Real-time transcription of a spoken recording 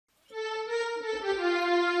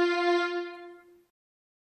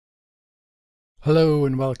Hello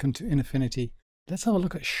and welcome to Affinity. Let's have a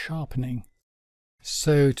look at sharpening.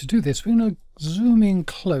 So to do this, we're going to zoom in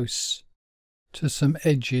close to some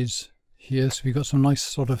edges here. So we've got some nice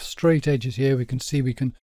sort of straight edges here. We can see we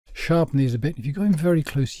can sharpen these a bit. If you go in very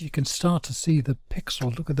close, you can start to see the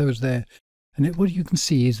pixel. Look at those there. And what you can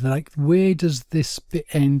see is like, where does this bit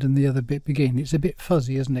end and the other bit begin? It's a bit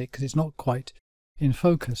fuzzy, isn't it? Because it's not quite in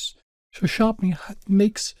focus. So sharpening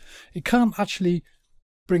it can't actually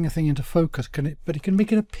bring a thing into focus, can it? But it can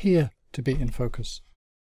make it appear to be in focus.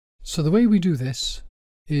 So the way we do this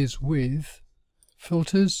is with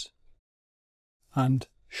filters and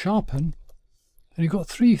sharpen. And you've got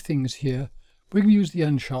three things here. We're going to use the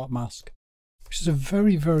Unsharp Mask, which is a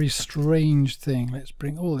very, very strange thing. Let's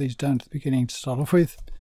bring all these down to the beginning to start off with.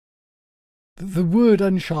 The word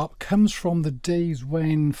unsharp comes from the days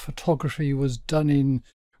when photography was done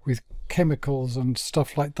with chemicals and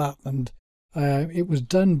stuff like that, and it was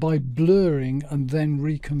done by blurring and then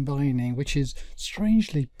recombining, which is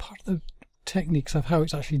strangely part of the techniques of how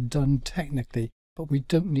it's actually done technically, but we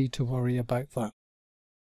don't need to worry about that.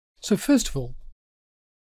 So first of all,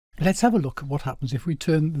 let's have a look at what happens if we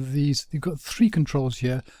turn these. You've got three controls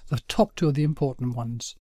here. The top two are the important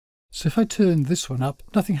ones. So if I turn this one up,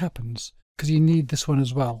 nothing happens because you need this one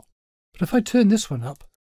as well. But if I turn this one up,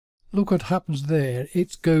 look what happens there.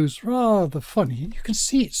 It goes rather funny. You can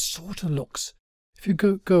see it sort of looks, if you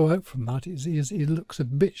go out from that, it looks a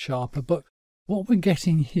bit sharper. But what we're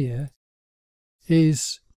getting here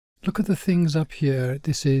is, look at the things up here.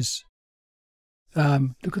 This is,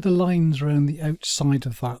 look at the lines around the outside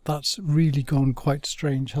of that. That's really gone quite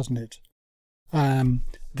strange, hasn't it?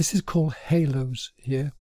 This is called halos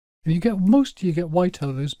here. You get white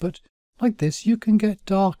halos, but like this, you can get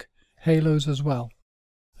dark halos as well.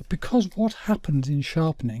 Because what happens in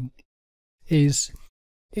sharpening is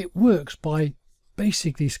it works by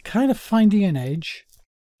basically kind of finding an edge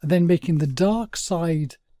and then making the dark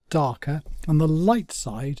side darker and the light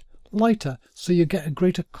side lighter, so you get a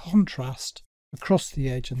greater contrast across the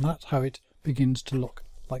edge, and that's how it begins to look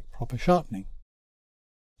like proper sharpening.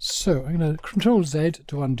 So I'm going to Control Z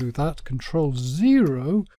to undo that, Control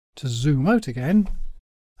 0 to zoom out again,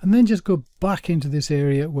 and then just go back into this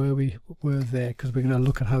area where we were there, because we're going to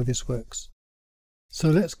look at how this works. So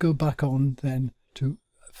let's go back on then to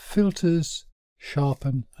Filters,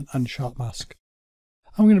 Sharpen and Unsharp Mask.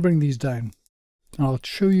 I'm going to bring these down and I'll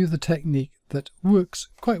show you the technique that works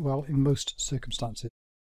quite well in most circumstances.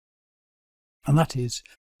 And that is,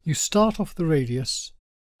 you start off the radius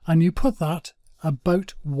and you put that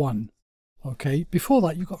about 1. Okay, before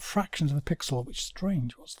that you've got fractions of a pixel, which is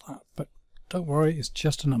strange. What's that? But don't worry, it's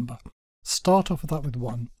just a number. Start off with that with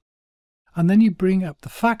 1. And then you bring up the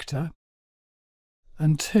factor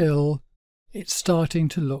until it's starting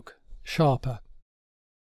to look sharper.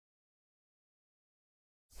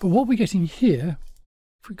 But what we're getting here,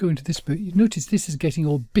 if we go into this bit, you notice this is getting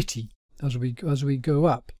all bitty as we go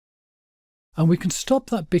up. And we can stop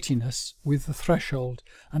that bittiness with the threshold.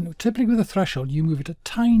 And typically with a threshold, you move it a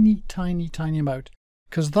tiny, tiny, tiny amount.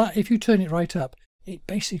 Because that, if you turn it right up, it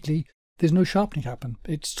basically, there's no sharpening happen.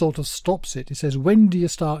 It sort of stops it. It says, when do you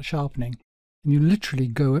start sharpening? And you literally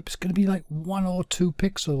go up. It's going to be like 1 or 2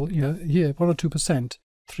 pixel, here, 1 or 2%,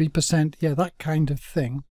 3%, yeah, that kind of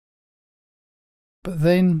thing. But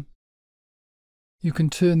then you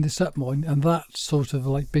can turn this up more, and that sort of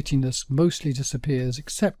like bittiness mostly disappears,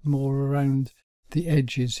 except more around the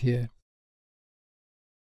edges here.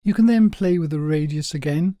 You can then play with the radius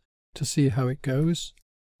again to see how it goes,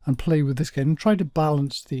 and play with this again and try to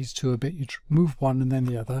balance these two a bit. You move one and then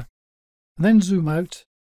the other, and then zoom out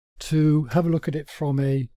to have a look at it from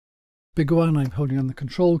a bigger one. I'm holding on the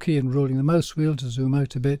control key and rolling the mouse wheel to zoom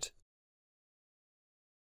out a bit,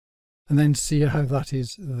 and then see how that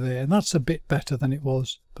is there. And that's a bit better than it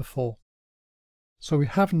was before. So we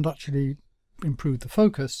haven't actually improved the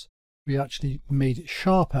focus, we actually made it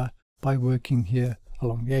sharper by working here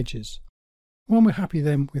along the edges. When we're happy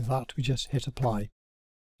then with that, we just hit apply.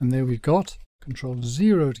 And there we've got, Control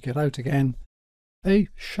 0 to get out again, a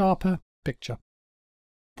sharper picture.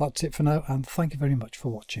 That's it for now, and thank you very much for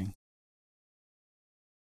watching.